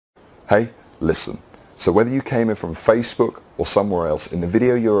Hey, listen. So whether you came in from Facebook or somewhere else, in the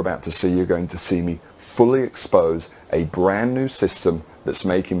video you're about to see, you're going to see me fully expose a brand new system that's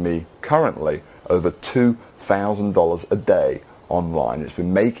making me currently over $2,000 a day online. It's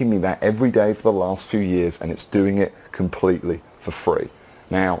been making me that every day for the last few years, and it's doing it completely for free.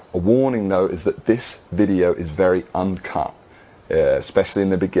 Now, a warning though is that this video is very uncut, especially in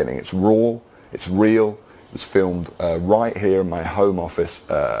the beginning. It's raw, it's real. It was filmed right here in my home office,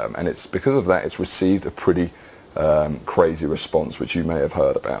 and it's because of that it's received a pretty crazy response, which you may have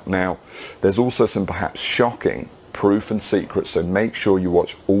heard about. Now, there's also some perhaps shocking proof and secrets, so make sure you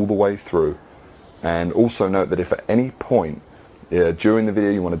watch all the way through. And also note that if at any point during the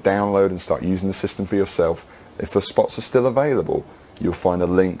video you want to download and start using the system for yourself, if the spots are still available, you'll find a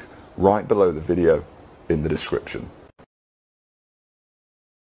link right below the video in the description.